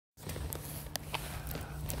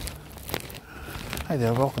Hi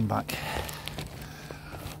there, welcome back.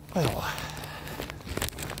 Well,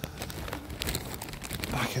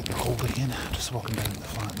 back out in the cold again. Just walking down to the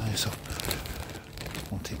flat now, so it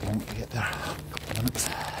won't take long to get there. A couple of minutes.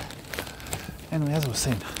 Anyway, as I was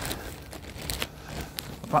saying,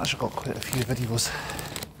 I've actually got quite a few videos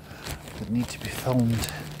that need to be filmed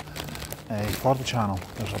for the channel.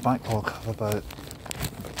 There's a backlog of about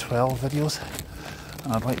 12 videos,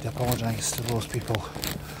 and I'd like to apologise to those people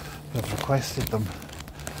who have requested them.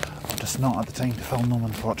 I'm just not at the time to film them,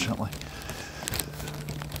 unfortunately.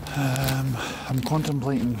 I'm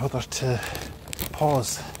contemplating whether to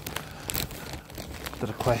pause the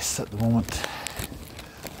requests at the moment,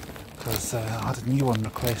 because I had a new one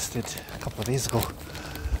requested a couple of days ago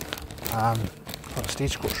for a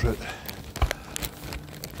stagecoach route,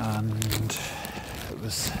 and it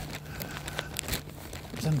was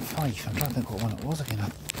in Fife. I'm trying to think what one it was again. I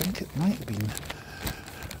think it might have been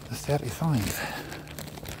the 35,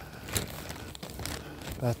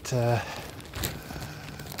 but there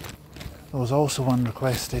was also one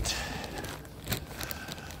requested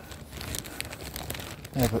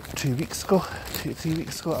about 2 weeks ago, 3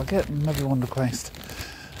 weeks ago. I get maybe one request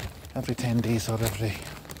every 10 days or every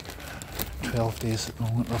 12 days at the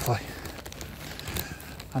moment, roughly.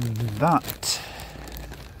 And that,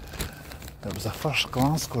 it was the first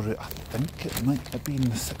Glasgow route. I think it might have been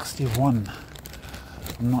the 61.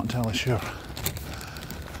 I'm not entirely sure.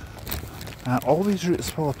 All these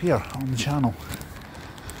routes will appear on the channel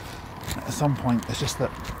at some point. It's just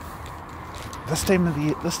that this time of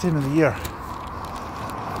the year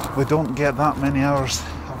we don't get that many hours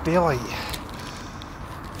of daylight,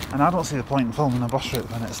 and I don't see the point in filming a bus route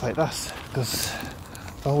when it's like this, because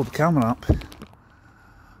if I hold the camera up,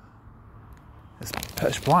 it's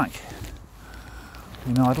pitch black.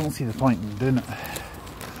 You know, I don't see the point in doing it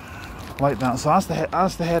like that. So as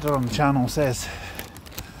the header on the channel says,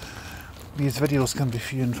 these videos can be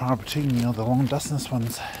few and far between. You know, the long distance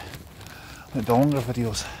ones, like the longer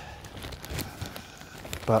videos.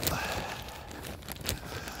 But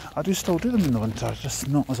I do still do them in the winter, just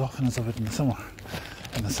not as often as I would in the summer.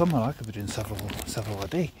 In the summer I could be doing several a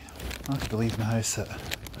day. I could be leaving the house at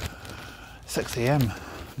 6 AM,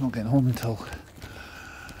 not getting home until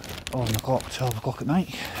 11 o'clock, 12 o'clock at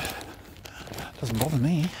night. Doesn't bother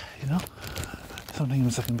me, you know.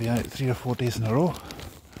 Sometimes I can be out 3 or 4 days in a row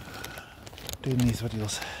doing these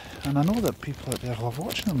videos. And I know that people out there love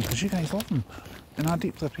watching them, because you guys love them. And I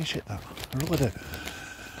deeply appreciate that. I really do.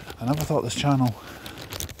 I never thought this channel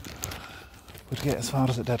would get as far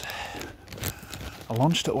as it did. I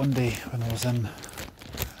launched it one day when I was in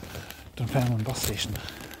Dunfermline bus station.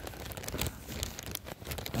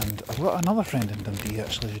 And I've got another friend in Dundee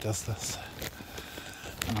actually who does this.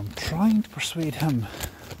 And I'm trying to persuade him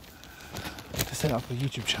to set up a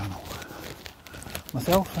YouTube channel.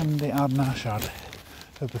 Myself and the Aaron Ashard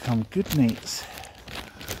have become good mates.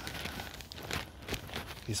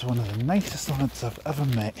 He's one of the nicest lads I've ever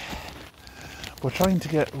met. We're trying to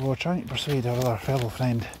persuade our other fellow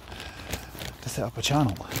friend to set up a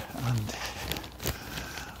channel, and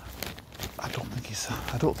I don't think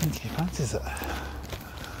he fancies it.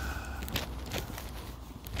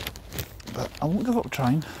 But I won't give up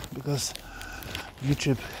trying, because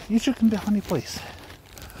YouTube can be a funny place.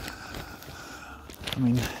 I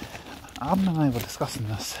mean, Aaron and I were discussing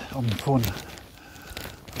this on the phone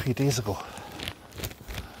a few days ago,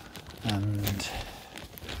 and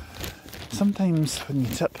sometimes when you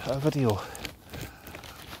tip a video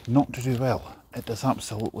not to do well, it does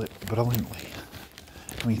absolutely brilliantly.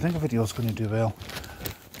 When you think a video is going to do well,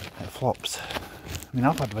 it flops. I mean,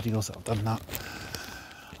 I've had videos that have done that.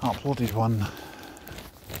 I uploaded one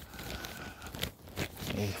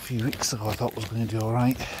a few weeks ago I thought was going to do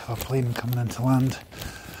alright. A plane coming into land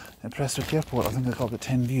at Prestwick Airport. I think I got about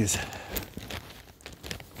 10 views.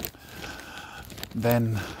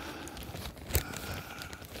 Then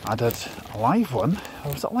I did a live one.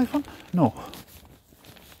 Or was it a live one? No,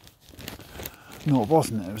 it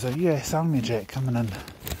wasn't. It was a US Army jet coming in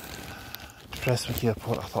to Prestwick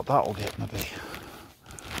Airport. I thought that'll get maybe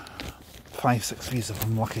 5-6 views if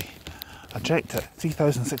I'm lucky. I checked it,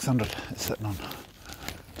 3,600 it's sitting on.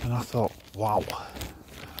 And I thought, wow,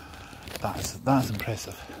 that's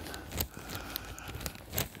impressive.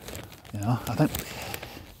 You know, I think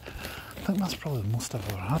that's probably the most I've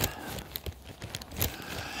ever had.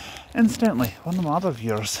 Incidentally, one of my other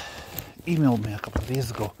viewers emailed me a couple of days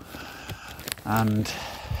ago, and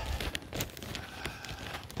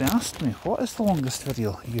they asked me, what is the longest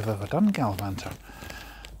video you've ever done, Galvanter?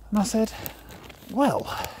 And I said, well,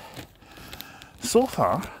 so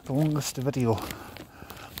far the longest video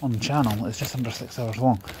on the channel is just under 6 hours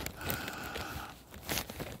long.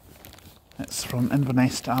 from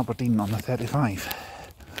Inverness to Aberdeen on the 35.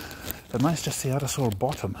 But let's just say I had a sore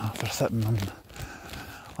bottom after sitting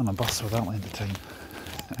on a bus for that length of time.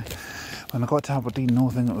 When I got to Aberdeen, the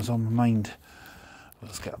only thing that was on my mind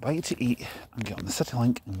was get a bite to eat and get on the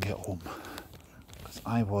CityLink and get home, because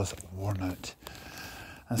I was worn out.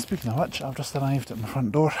 And speaking of which, I've just arrived at my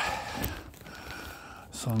front door,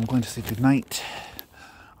 so I'm going to say goodnight,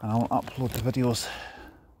 and I'll upload the videos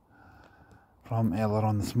from earlier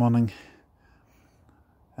on this morning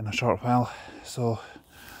in a short while. So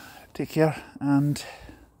take care and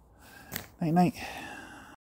night night.